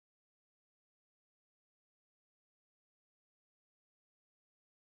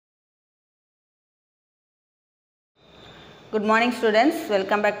Good morning students,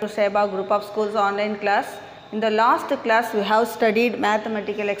 welcome back to Sheba Group of Schools online class. In the last class we have studied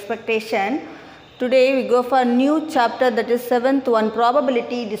mathematical expectation. Today we go for a new chapter, that is 7th one,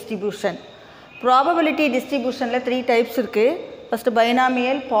 probability distribution. Probability distribution la three types irukku. First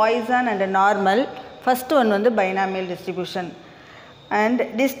binomial, Poisson and normal. First one vandu binomial distribution. And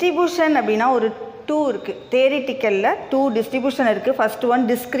distribution அப்படினா ஒரு 2 இருக்கு. Theoretical ல 2 distribution இருக்கு. First one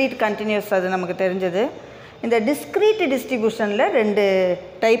discrete continuous, அது நமக்கு தெரிஞ்சது. இந்த discrete distributionல ரெண்டு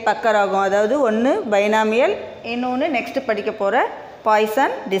டைப் அக்கர் ஆகும். அதாவது ஒன்று binomial, இன்னொன்று நெக்ஸ்ட் படிக்க போகிற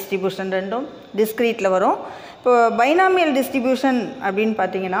Poisson distribution. ரெண்டும் discreteல வரும். இப்போ binomial distribution அப்படின்னு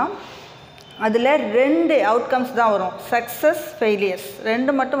பார்த்தீங்கன்னா அதில் ரெண்டு அவுட்கம்ஸ் தான் வரும், சக்ஸஸ் ஃபெயிலியர்ஸ்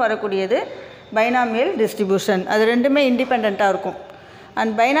ரெண்டு மட்டும் வரக்கூடியது binomial distribution. அது ரெண்டுமே இண்டிபெண்ட்டாக இருக்கும்.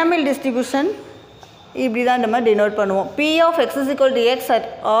 அண்ட் binomial distribution இப்படி தான் நம்ம டினோட் பண்ணுவோம். P of x is equal to x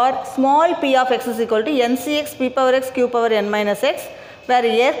or small p of x is equal to ncx p power x q power n minus x, where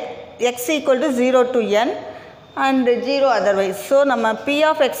x equal to 0 to n and 0 otherwise. So நம்ம p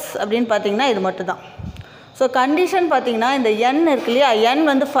of x அப்படின்னு பார்த்தீங்கன்னா இது மட்டும் தான். So condition பார்த்தீங்கன்னா இந்த n இருக்கு இல்லையா, n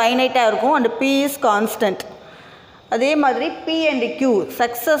வந்து ஃபைனைட்டாக இருக்கும் அண்ட் p is கான்ஸ்டன்ட். அதே மாதிரி p and q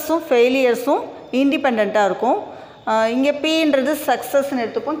சக்ஸஸும் ஃபெயிலியர்ஸும் இண்டிபெண்ட்டாக இருக்கும். இங்கே பின்றது சக்ஸஸ்ன்னு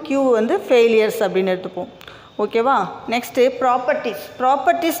எடுத்துப்போம், q வந்து ஃபெயிலியர்ஸ் அப்படின்னு எடுத்துப்போம். ஓகேவா? நெக்ஸ்ட்டு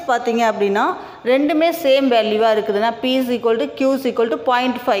ப்ராப்பர்ட்டிஸ் பார்த்தீங்க அப்படின்னா ரெண்டுமே சேம் வேல்யூவாக இருக்குதுன்னா p is equal to q is equal to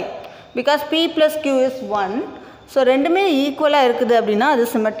 0.5 because p plus q is 1. So ரெண்டுமே ஈக்குவலாக இருக்குது அப்படின்னா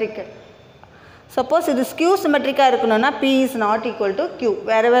அது சிமெட்ரிக்கல். சப்போஸ் இது ஸ்கியூ சிமெட்ரிக்காக இருக்கணும்னா p is not equal to q,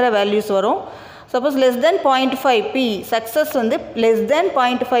 வேறு வேறு வேல்யூஸ் வரும். Suppose less than 0.5 p success வந்து லெஸ் தென்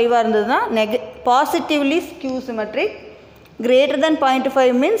 0.5 இருந்ததுன்னா positively skew symmetric, greater than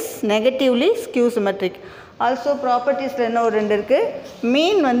 0.5 means negatively skew symmetric. Also ப்ராப்பர்ட்டிஸில் என்ன ஒரு ரெண்டு இருக்குது,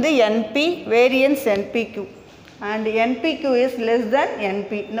 மீன் வந்து np, variance npq and npq is less than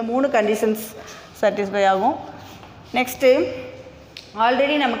np. இந்த மூணு கண்டிஷன்ஸ் சாட்டிஸ்ஃபை ஆகும். நெக்ஸ்ட்டு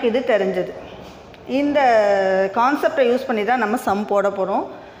ஆல்ரெடி நமக்கு இது தெரிஞ்சது, இந்த கான்செப்டை யூஸ் பண்ணி தான் நம்ம சம் போட போகிறோம்.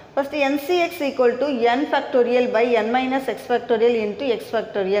 First ncx equal to n factorial by n minus X factorial into X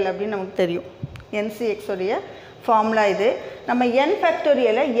factorial அப்படின்னு நமக்கு தெரியும். ncx உடைய ஃபார்முலா இது. நம்ம n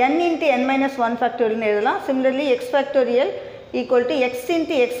ஃபேக்டோரியலை n into n minus one ஃபேக்டோரியல்னு எழுதலாம். Similarly X factorial equal to X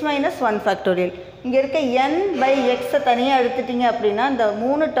into X minus one factorial. இங்கே இருக்க n by எக்ஸை தனியாக எடுத்துட்டிங்க அப்படின்னா இந்த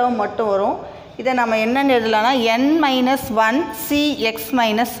மூணு டேர்ம் மட்டும் வரும். இதை நம்ம என்னென்னு எழுதலாம்னா n minus one C X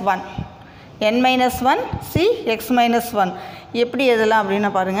minus one, n minus 1 c x minus 1 எப்படி எழுதலாம் அப்படின்னா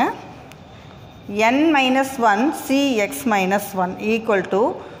பாருங்கள், n minus 1 c x minus 1 equal to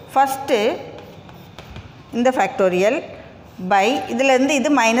first இந்த ஃபேக்டோரியல் பை இதிலேருந்து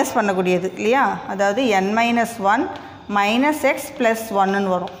இது மைனஸ் பண்ணக்கூடியது இல்லையா, அதாவது n minus 1 minus X plus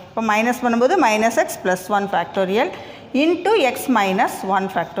ஒன்னு வரும். இப்போ மைனஸ் பண்ணும்போது minus X plus one factorial into X minus one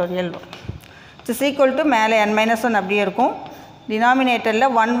factorial வரும். இட்ஸ் ஈக்குவல் டு மேலே n minus 1 அப்படியே இருக்கும்,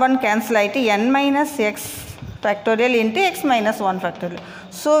 டினாமினேட்டரில் 1 கேன்சல் ஆகிட்டு n minus x factorial into x minus 1 factorial.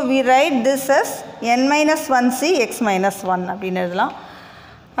 So we write this as n minus 1c x minus 1 அப்படின்னு எழுதலாம்.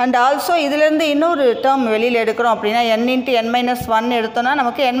 And also இதிலேருந்து இன்னொரு டேர்ம் வெளியில் எடுக்கிறோம் அப்படின்னா n into n minus 1 எடுத்தோன்னா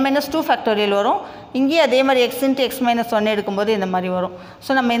நமக்கு n minus 2 factorial வரும். இங்கேயும் அதே மாதிரி x into x minus 1 எடுக்கும்போது இந்த மாதிரி வரும்.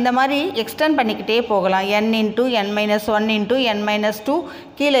 ஸோ நம்ம இந்த மாதிரி எக்ஸ்டெண்ட் பண்ணிக்கிட்டே போகலாம். n into n minus 1 into n minus 2,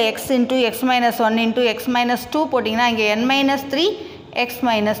 கீழே x into x minus 1 into x minus 2 போட்டிங்கன்னா இங்கே n minus 3 x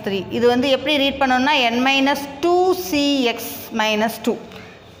minus 3. இது வந்து எப்படி ரீட் பண்ணோம்னா n minus 2c x minus 2.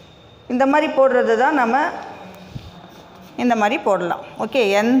 இந்த மாதிரி போடுறது தான் நம்ம இந்த மாதிரி போடலாம். ஓகே,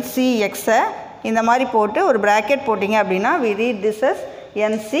 ncxஐ இந்த மாதிரி போட்டு ஒரு ப்ராக்கெட் போட்டிங்க அப்படின்னா we read this as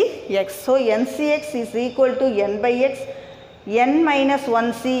ncx. So ncx is equal to n by x, n minus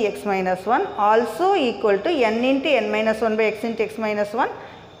 1c x minus 1 also equal to n into n minus 1 by x into x minus 1,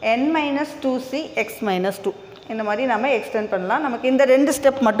 n minus 2c x minus 2. இந்த மாதிரி நம்ம extend பண்ணலாம். நமக்கு இந்த ரெண்டு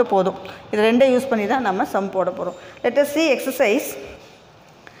step மட்டும் போதும். இது ரெண்டை யூஸ் பண்ணி தான் நம்ம சம் போட போகிறோம். Let us see exercise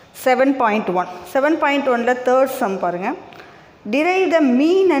 7.1. 7.1ல third sum பாருங்கள். derive the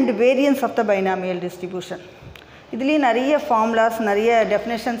mean and variance of the binomial distribution. இதுலேயும் நிறைய ஃபார்முலாஸ், நிறைய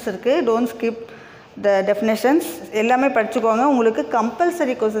டெஃபினேஷன்ஸ் இருக்குது. டோன்ட் ஸ்கிப் த டெஃபினேஷன்ஸ், எல்லாமே படிச்சுக்கோங்க, உங்களுக்கு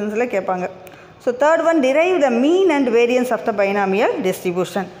கம்பல்சரி கொஸ்டின்ஸில் கேட்பாங்க. So third one, derive the mean and variance of the binomial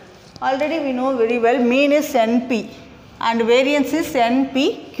distribution. Already we know very well mean is np and variance is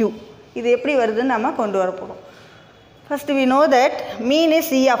npq. இது எப்படி வருதுன்னு நம்ம கொண்டு வர போகிறோம். First we know that mean is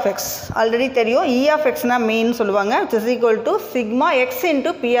e of x. Already தெரியும், e of xனா மீன் சொல்லுவாங்க, which is equal to sigma x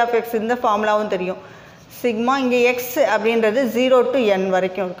into p of x. இந்த ஃபார்முலாவும் தெரியும். சிக்மா இங்கே x அப்படின்றது 0 to n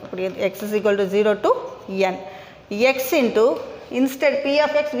வரைக்கும் இருக்கக்கூடியது. x is equal to 0 to n. x into, instead p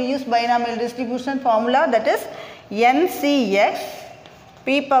of x we use binomial distribution formula, that is ncx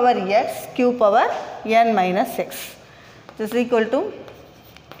p power x q power n minus x. This is equal to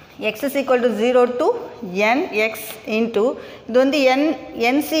x is equal to 0 to nx into இது வந்து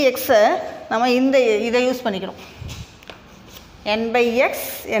ncx நம்ம இந்த இதை use பண்ணிக்கிறோம். n by x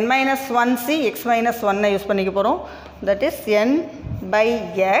n minus 1c x minus 1 use பண்ணிக்க போகிறோம். That is n by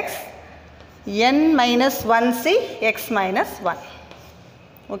x n minus 1c x minus 1.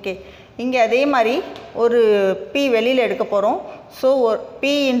 Okay, இங்கே அதே மாதிரி ஒரு p வெளியில் எடுக்க போகிறோம். So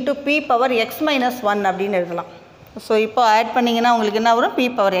p into p power x minus 1 அப்படின்னு எழுதலாம். ஸோ இப்போ ஆட் பண்ணிங்கன்னா உங்களுக்கு என்ன வரும்? p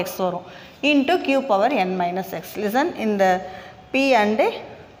power x வரும் into q power n minus x. Listen, இந்த p அண்டு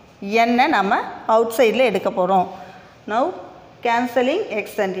n நம்ம அவுட் சைடில் எடுக்க போகிறோம். Now cancelling x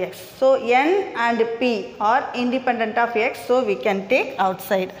and x. So n and p are independent of x, so we can take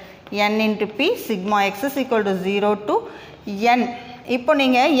outside. n into p sigma x is equal to 0 to n. இப்போ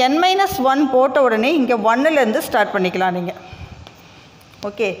நீங்கள் n minus 1 போட்ட உடனே இங்கே 1லேருந்து start பண்ணிக்கலாம் நீங்கள்.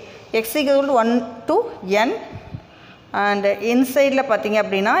 Okay, x equal to 1 to n and இன்சைடில் பார்த்தீங்க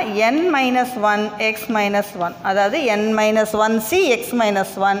அப்படின்னா n minus 1 x minus 1, அதாவது n minus 1c x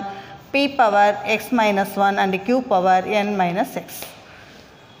minus 1 p power x minus 1 and q power n minus x.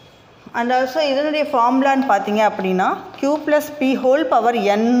 And also இதனுடைய ஃபார்முலான்னு பார்த்தீங்க அப்படின்னா q plus p whole power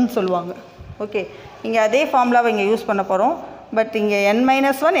n சொல்லுவாங்க. Okay, இங்கே அதே ஃபார்முலாவை இங்கே யூஸ் பண்ண போகிறோம். பட் இங்கே n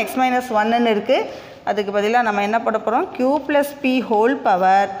minus 1 x minus 1ன்னு இருக்குது. அதுக்கு பதிலாக நம்ம என்ன பண்ண போகிறோம்? q plus p whole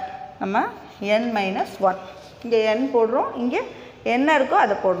power நம்ம n minus 1. இங்கே n போடுறோம், இங்கே என்ன இருக்கோ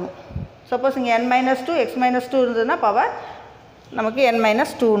அதை போடணும். சப்போஸ் இங்கே n minus 2 x minus 2 இருந்ததுன்னா பவர் நமக்கு n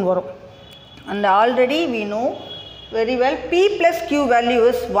minus 2ன்னு வரும். And already we know very well p plus q value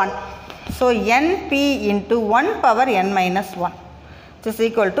is 1. So np into 1 power n minus 1, which is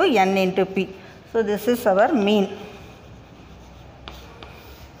equal to n into p. So this is our mean.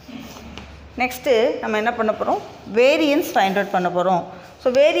 Next நம்ம என்ன பண்ண போகிறோம்? Variance find out பண்ண போகிறோம். So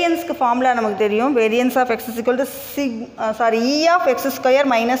வேரியன்ஸ்க்கு formula நமக்கு தெரியும். Variance of X is equal to e of x square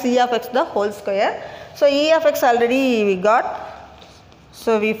minus e of x the whole square. So e of x already we got.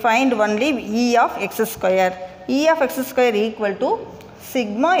 So we find only e of x square. E of x square equal to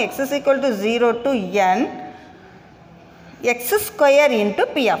sigma x is equal to 0 to n x square into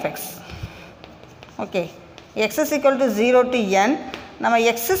p of x. Okay, x is equal to 0 to n. நம்ம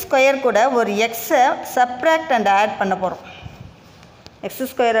x square கூட ஒரு x-ஐ subtract and add பண்ண போகிறோம். x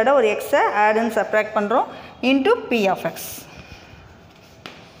square-ஓட ஒரு x-ஐ add and subtract பண்ணுறோம் into p of x.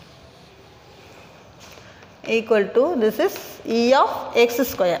 Equal to, this is e of x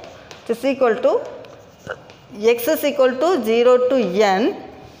square. This is equal to x is equal to 0 to n.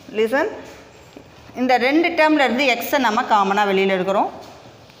 Listen, இந்த ரெண்டு டேர்மில் இருந்து x-ஐ நம்ம காமனாக வெளியில் எடுக்கிறோம்.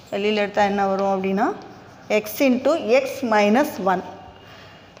 வெளியில் எடுத்தால் என்ன வரும் அப்படின்னா x into x minus 1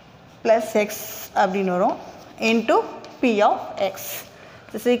 plus x அப்படின்னு வரும் into p of x.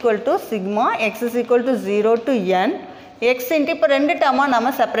 This is equal to sigma x is equal to 0 to n x into இப்போ ரெண்டு டேர்மாக நம்ம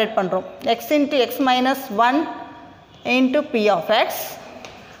செப்பரேட் பண்ணுறோம். x into x minus 1 into p of x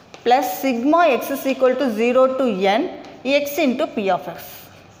plus sigma x is equal to 0 to n x into p of x.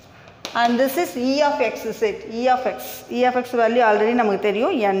 And this is e of x is it? e of x. e of x value already நமக்கு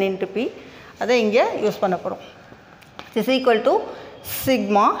தெரியும் n into p. அதை இங்கே use பண்ண போகிறோம். This is equal to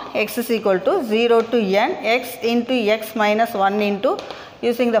sigma x is equal to 0 to n x into x minus 1 into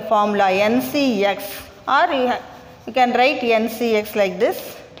using the formula ncx, or you can write ncx like this,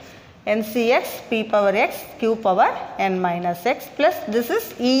 ncx p power x q power n minus x plus this is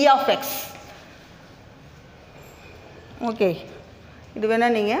e of x. Okay, இது வேணா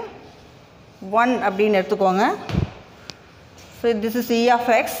நீங்கள் 1 அப்படின்னு எடுத்துக்கோங்க. So this is e of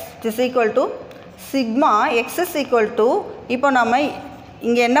x. This is equal to sigma x is equal to, இப்போ நம்ம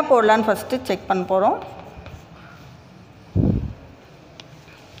இங்கே என்ன போடலான்னு ஃபஸ்ட்டு செக் பண்ண போகிறோம்.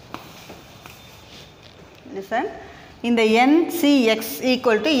 லிசன், இந்த ncx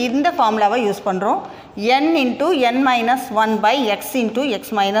equal to இந்த ஃபார்முலாவை யூஸ் பண்ணுறோம். n into n minus 1 by x into x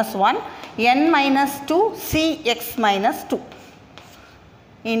minus 1 n minus 2 cx minus 2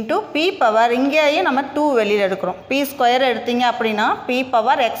 into p power, இங்கேயும் நம்ம 2 வெளியில் எடுக்கிறோம். p ஸ்கொயர் எடுத்தீங்க அப்படின்னா p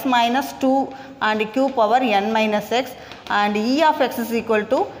power x minus 2 and q power n minus x and e of x is equal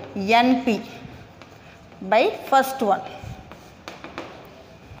to np by first one.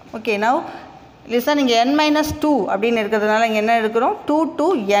 Okay, now listen, இங்கே n minus 2 அப்படின்னு இருக்கிறதுனால இங்கே என்ன எடுக்கிறோம்? 2 to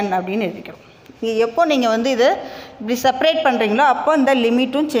n அப்படின்னு எடுக்கிறோம். எப்போ நீங்கள் வந்து இது இப்படி செப்பரேட் பண்ணுறீங்களோ அப்போ இந்த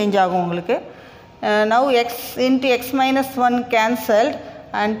லிமிட்டும் சேஞ்ச் ஆகும் உங்களுக்கு. now x into x minus 1 cancelled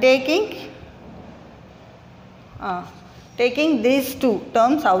and taking these two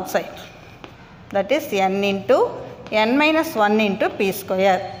terms outside, that is n into n minus 1 into p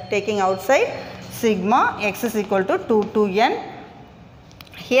square, taking outside sigma x is equal to 2 to n.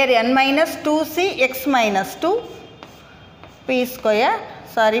 Here n minus 2c x minus 2 p square,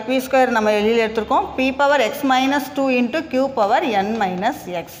 sorry p square நம்ம வெளியில் எடுத்துருக்கோம், p power x minus 2 into q power n minus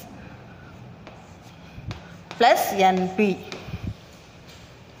x plus np,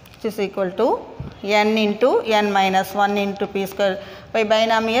 which is equal to n into n minus 1 into p square. By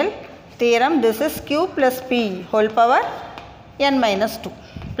binomial theorem, this is q plus p whole power n minus 2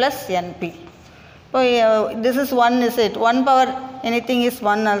 plus np. So this is 1, is it? 1 power anything is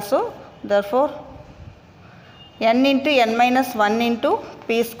 1 also. Therefore, n into n minus 1 into p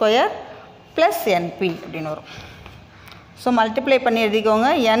square plus np. So multiply பண்ணி எழுதிக்கோங்க,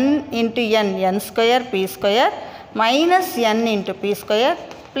 n into n square p square minus n into p square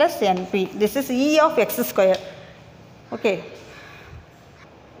plus np. This is e of x square. Okay.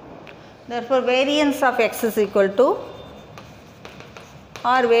 Therefore, variance of x is equal to,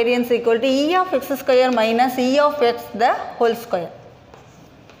 or variance equal to e of x square minus e of x the whole square.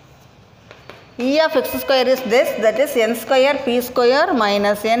 E of x square is this, that is n square p square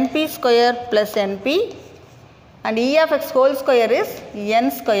minus np square plus np, and e of x whole square is n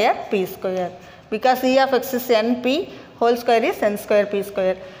square p square, because e of x is np, whole square is n square p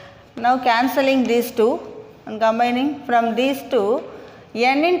square. Now cancelling these two and combining from these two,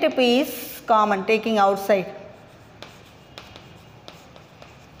 n into p is common, taking outside.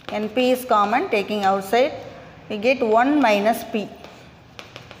 np is common, taking outside, we get 1 minus p.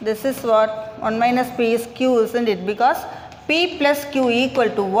 This is what 1 minus p is q, isn't it? Because p plus q equal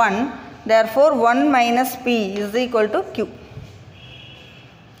to 1, therefore 1 minus p is equal to q.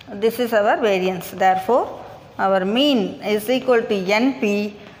 This is our variance. Therefore, our mean is equal to np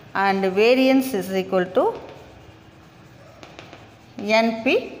and variance is equal to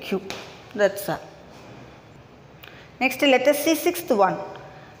npq. That's all. Next, let us see sixth one.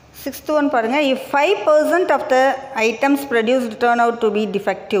 Sixth one paranga, if 5% of the items produced turn out to be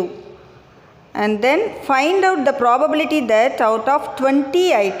defective, and then find out the probability that out of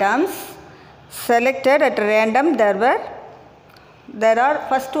 20 items selected at random there are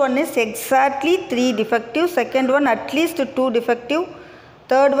first one is exactly 3 defective, second one at least 2 defective,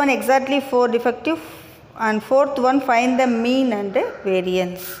 third one exactly 4 defective, and fourth one find the mean and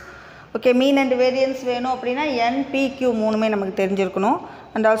variance. Okay, mean and variance வேணும் அப்படினா npq மூணுமே நமக்கு தெரிஞ்சிருக்கணும்.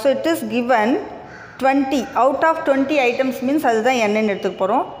 And also it is given 20 out of 20 items means அதுதான் n ன்னு எடுத்துக்க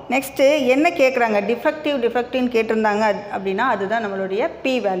போறோம். Next என்ன கேக்குறாங்க, defective ன்னு கேட்டிருந்தாங்க அப்படினா அதுதான் நம்மளுடைய p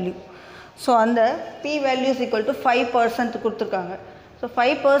value. So அந்த p value is equal to 5% கொடுத்திருக்காங்க. So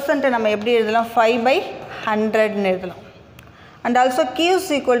 5% நம்ம எப்படி எழுதலாம், 5/100 ன்னு எழுதலாம். And also q is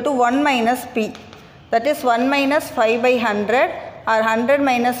equal to 1 minus p, that is 1 minus 5/100 or 100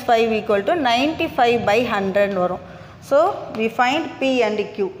 minus 5 equal to 95/100 ன்னு வரும். So we find p and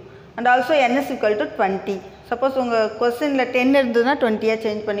q, and also n is equal to 20. Suppose உங்க questionல 10 இருந்ததுனா 20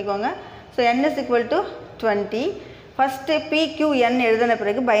 change பண்ணிக்கோங்க. So n is equal to 20. First p q n எழுதின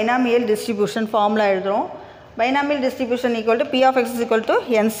பிறகு binomial distribution formula எழுதுறோம். Binomial distribution equal to p of x is equal to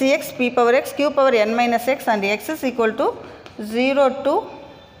ncx p power x q power n minus x, and x is equal to 0 to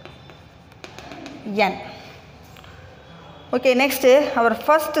n. Okay, next our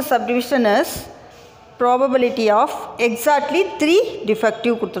first subdivision is probability of exactly 3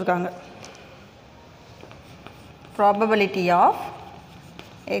 defective கொடுத்திருக்காங்க. Probability of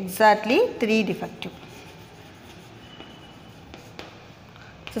exactly 3 defective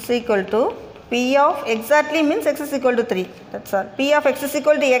is equal to p of exactly means x is equal to 3. That's all. P of x is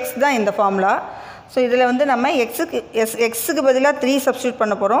equal to x தான் இந்த formula. So இதில் வந்து நம்ம x க்கு பதிலா 3 substitute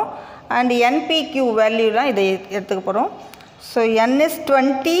பண்ண போறோம், and npq value தான் இதை எடுத்துக்க போறோம். So n is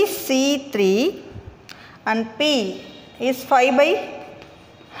 20c3 and p is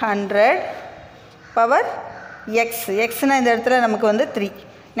 5/100 power x. x னா இந்த இடத்துல நமக்கு வந்து 3.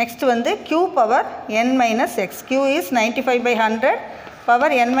 Next வந்து q power n minus x. q is 95/100 power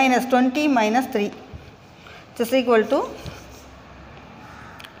n minus 20 minus 3, which is equal to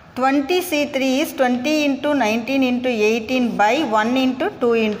 20c3 is 20 into 19 into 18 by 1 into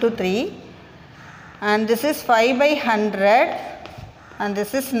 2 into 3, and this is 5/100 and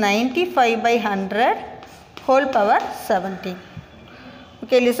this is 95/100 whole power 17.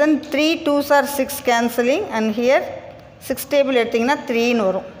 Okay, listen, 3 2s are 6 cancelling, and here 6 table எடுத்தீங்கன்னா 3 ன்னு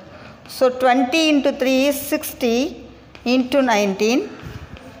வரும். So 20 into 3 is 60 into 19.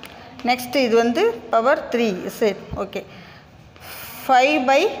 Next இது வந்து power 3, is it? Okay,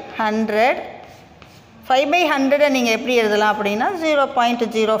 5/100. 5/100 நீங்கள் எப்படி எழுதலாம் அப்படின்னா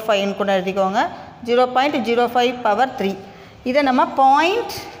 0.05 கூட எழுதிக்கோங்க. 0.05 power 3. இதை நம்ம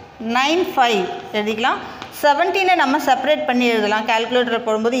 0.95 எழுதிக்கலாம். 17 நம்ம செப்பரேட் பண்ணி எழுதலாம். கால்குலேட்டர்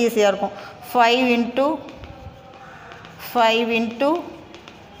போடும்போது ஈஸியாக இருக்கும். 5 into 5 into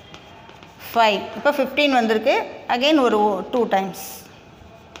 5. இப்போ 15 வந்திருக்கு. அகெயின் ஒரு 2 டைம்ஸ்.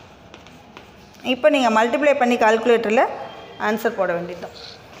 இப்போ நீங்கள் மல்டிப்ளை பண்ணி கால்குலேட்டரில் ஆன்சர் போட வேண்டியதுதான்.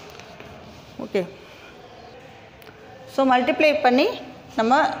 ஓகே, ஸோ மல்டிப்ளை பண்ணி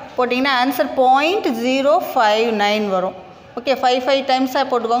நம்ம போட்டிங்கன்னா ஆன்சர் 0.059 வரும். ஓகே, 5 டைம்ஸாக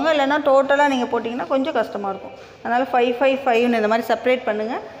போட்டுக்கோங்க. இல்லைனா டோட்டலாக நீங்கள் போட்டிங்கன்னா கொஞ்சம் கஷ்டமாக இருக்கும். அதனால் 5 இந்த மாதிரி செப்பரேட்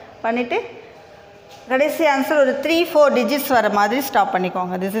பண்ணுங்கள். பண்ணிவிட்டு கடைசி ஆன்சர் ஒரு 3-4 டிஜிட்ஸ் வர மாதிரி ஸ்டாப்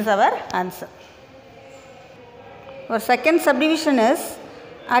பண்ணிக்கோங்க. This is our answer. Our second subdivision is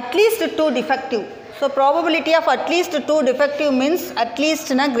at least 2 defective. So probability of at least 2 defective means at least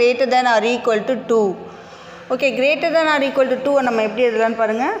na greater than or equal to 2. Okay, greater than or equal to 2 நம்ம எப்படி எழுதலாம்னு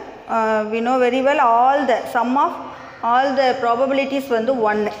பாருங்க. We know very well all the sum of all the probabilities வந்து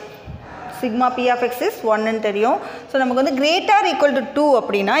 1. Sigma p of x is 1 ன்னு தெரியும். So நமக்கு வந்து greater or equal to 2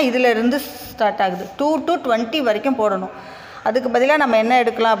 அப்படின்னா இதில் இருந்து ஸ்டார்ட் ஆகுது. 2 to 20 வரைக்கும் போடணும். அதுக்கு பதிலாக நம்ம என்ன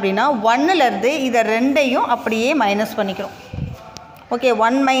எடுக்கலாம் அப்படின்னா 1லேருந்து இதை ரெண்டையும் அப்படியே மைனஸ் பண்ணிக்கிறோம். Okay,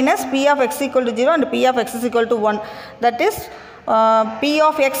 1 minus p of x equal to 0 and p of x is equal to 1. That is p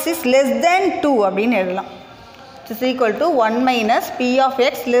of x is less than 2 அப்படின்னு எழுதலாம். It is equal to 1 minus p of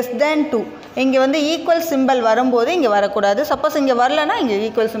x less than 2. இங்கே வந்து equal simple வரும்போது இங்கே வரக்கூடாது. Suppose இங்கே வரலன்னா இங்கே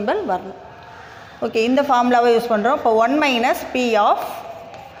ஈக்குவல் சிம்பிள் வரணும். ஓகே, இந்த ஃபார்முலாவை யூஸ் பண்ணுறோம். இப்போ 1 minus p of,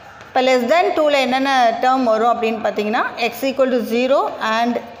 இப்போ லெஸ் தேன் 2ல் என்னென்ன டேர்ம் வரும் அப்படின்னு பார்த்தீங்கன்னா x equal to 0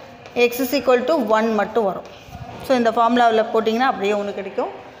 and x is equal to 1 மட்டும் வரும். ஸோ இந்த ஃபார்முலாவில் போட்டிங்கன்னா அப்படியே ஒன்று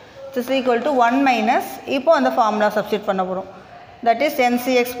கிடைக்கும். It is equal to 1 minus, இப்போ அந்த ஃபார்முலா சப்ஸ்டியூட் பண்ண போகிறோம். That is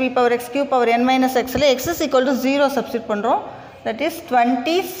ncx p power x cube power n minus xல x is equal to 0 substitute பண்ணுறோம். That is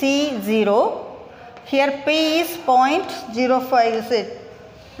 20c0. Here p is 0.05, is it?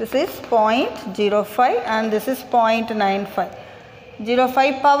 This is 0.05 and this is 0.95.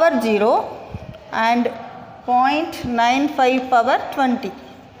 0.5 power 0 and 0.95 power 20.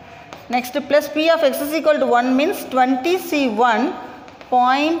 Next plus p of x is equal to 1 means 20c1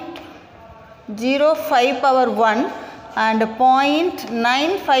 0.05 power 1 and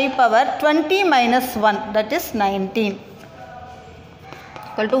 0.95 power 20 minus 1, that is 19.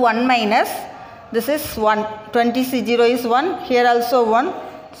 Equal to 1 minus, this is 1, 20c0 is 1, here also 1.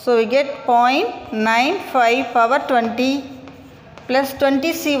 So we get 0.95 power 20 plus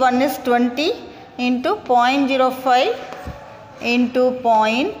 20c1 is 20 into 0.05 into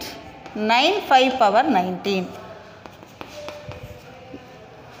 0.95 power 19.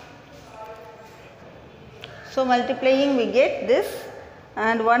 So multiplying we get this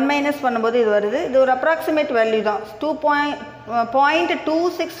and 1 minus பண்ணும்போது இது வருது. இது ஒரு approximate value தான்.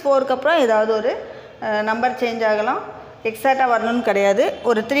 0.264க்கு அப்புறம் ஏதாவது ஒரு number change ஆகலாம். எக்ஸாக்டாக வரணும்னு கிடையாது.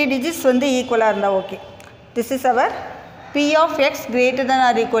 ஒரு 3 டிஜிட்ஸ் வந்து ஈக்குவலாக இருந்தால் okay. This is our p of x greater than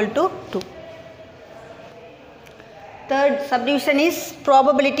or equal to 2. Third subdivision is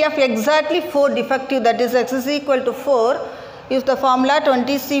probability of exactly 4 defective, that is x is equal to 4. Use the formula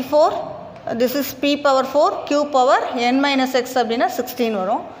 20c4. This is p power 4 q power n minus x அப்படின்னா 16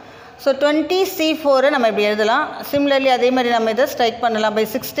 வரும். So 20c4 நம்ம இப்படி எழுதலாம். Similarly அதே மாதிரி நம்ம இதை strike பண்ணலாம். பை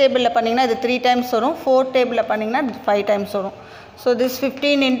 6 டேபிளில் பண்ணிங்கன்னா இது 3 டைம்ஸ் வரும். 4 டேபிளில் பண்ணிங்கன்னா 5 டைம்ஸ் வரும். So this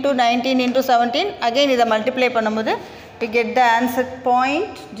 15 into 19 into 17. Again இதை மல்டிப்ளை பண்ணும்போது we get the answer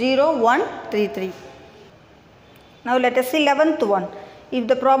 0.0133. Now let us see 11th one. If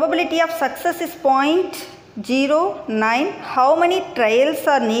the probability of success is 0.09, how many trials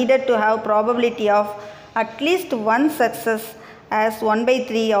are needed to have probability of at least one success as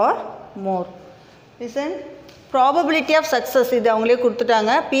 1/3 or more? Listen, probability of success இது அவங்களே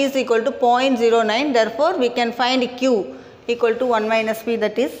கொடுத்துட்டாங்க. p is equal to 0.09. Therefore we can find q equal to 1 minus p,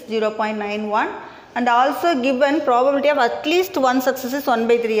 that is 0.91. And also given probability of at least one success is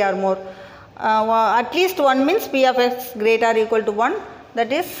 1/3 or more. At least one means p of x greater or equal to 1,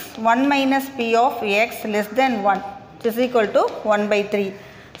 that is 1 minus p of x less than 1, which is equal to 1/3.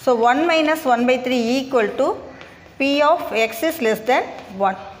 So 1 minus 1/3 equal to p of x is less than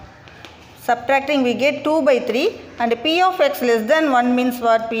 1. Subtracting we get 2/3 and p of x less than 1 means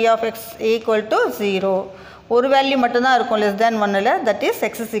what? P of x equal to 0. ஒரு value மட்டும் தான் இருக்கும் less than 1ல, that is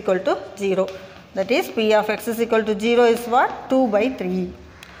x is equal to 0. That is p of x is equal to 0 is what? 2/3.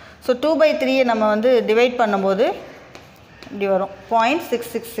 So 2/3 நம்ம வந்து divide பண்ணும்போது இப்படி வரும்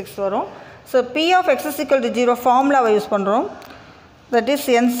 0.666 வரும். So p of x is equal to 0 ஃபார்முலாவை யூஸ் பண்ணுறோம். That is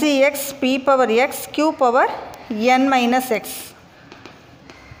ncx p power x q power n minus x.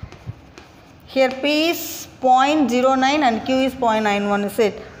 Here p is 0.09 and q is 0.91, is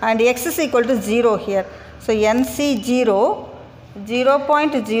it? And x is equal to 0 here. So nc 0,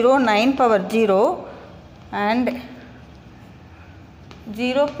 0.09 power 0 and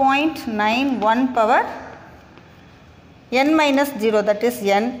 0.91 power n minus 0, that is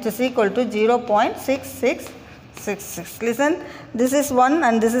n, which is equal to 0.6666. Listen, this is 1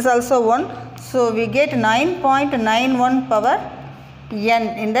 and this is also 1. So we get 9.91 power n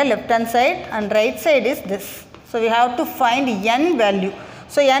in the left hand side and right side is this. So we have to find n value.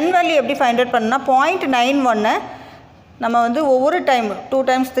 So n value எப்படி find out பண்ணா 0.91 நம்ம வந்து ஒவ்வொரு time 2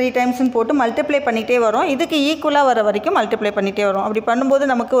 times 3 times போட்டு multiply பண்ணிட்டே வரோம். இதுக்கு ஈக்குவலாக வர வரைக்கும் மல்டிப்ளை பண்ணிட்டே வரோம். அப்படி பண்ணும்போது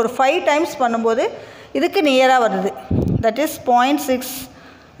நமக்கு ஒரு 5 times பண்ணும்போது இதுக்கு நியராக வருது, தட் இஸ்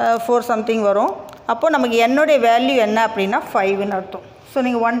 0.64 சம்திங் வரும். அப்போது நமக்கு என்னுடைய வேல்யூ என்ன அப்படின்னா 5ன்னு அர்த்தம். ஸோ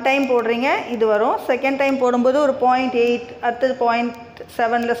நீங்கள் 1 time போடுறீங்க, இது வரும். செகண்ட் டைம் போடும்போது ஒரு 0.8, அடுத்தது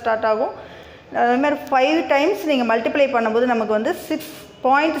 0.7 ஸ்டார்ட் ஆகும். அதுமாதிரி 5 times நீங்கள் மல்டிப்ளை பண்ணும்போது நமக்கு வந்து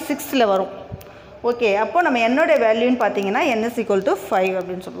 6.6 வரும். ஓகே, அப்போது நம்ம என்னோட வேல்யூன்னு பார்த்தீங்கன்னா n is equal to 5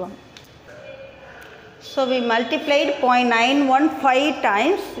 அப்படின்னு சொல்லுவாங்க. So we multiplied 0.91 5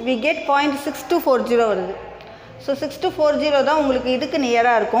 times, we get 0.6240 வருது. ஸோ 6240 தான் உங்களுக்கு இதுக்கு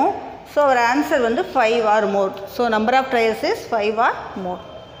நியராக இருக்கும். ஸோ our ஆன்சர் வந்து 5 or more. So number of trials is 5 or more.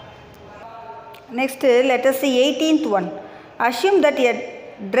 Next, let us see 18th one. Assume that a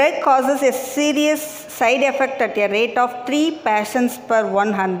drug causes a serious side effect at a rate of 3 patients per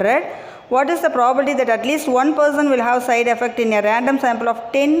 100. What is the probability that at least one person will have side effect in a random sample of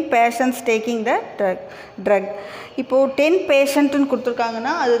 10 patients taking the drug? இப்போது 10 patientன்னு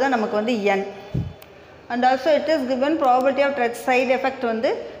கொடுத்துருக்காங்கன்னா அதுதான் நமக்கு வந்து n. And also it is given probability of drug side effect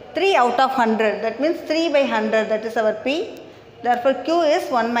வந்து 3 out of 100. That means 3 by 100. That is our P. Therefore Q is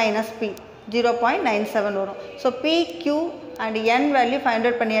 1 minus P. 0.97 வரும். So P, Q and n value find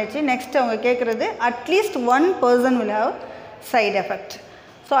out பண்ணியாச்சு. Next அவங்க கேட்குறது at least one person will have side effect.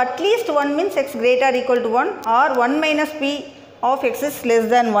 So at least 1 means x greater or equal to 1 or 1 minus p of x is less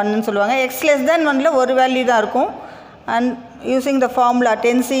than 1 ன்னு சொல்லுவாங்க. x less than 1ல ஒரு value தான் இருக்கும். And using the formula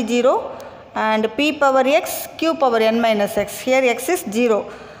 10C0 and p power x q power n minus x. Here x is 0.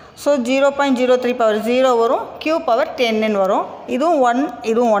 So 0.03 power 0 வரும், q power 10 ன்னு வரும். இதுவும் 1,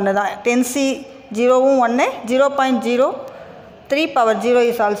 இதுவும் 1 தான். 10C0வும் 1, 0.03 power 0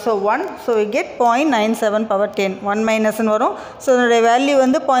 is also 1. So we get 0.97 power 10. 1 minus ன்னு வரும். So the value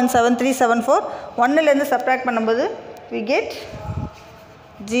வந்து 0.7374. 1லேருந்து subtract பண்ணும்போது we get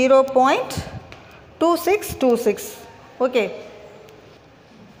 0.2626. Okay.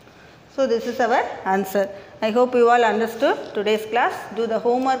 So this is our answer. I hope you all understood today's class. Do the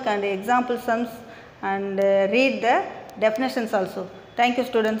homework and example sums and read the definitions also. Thank you,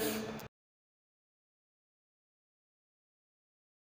 students.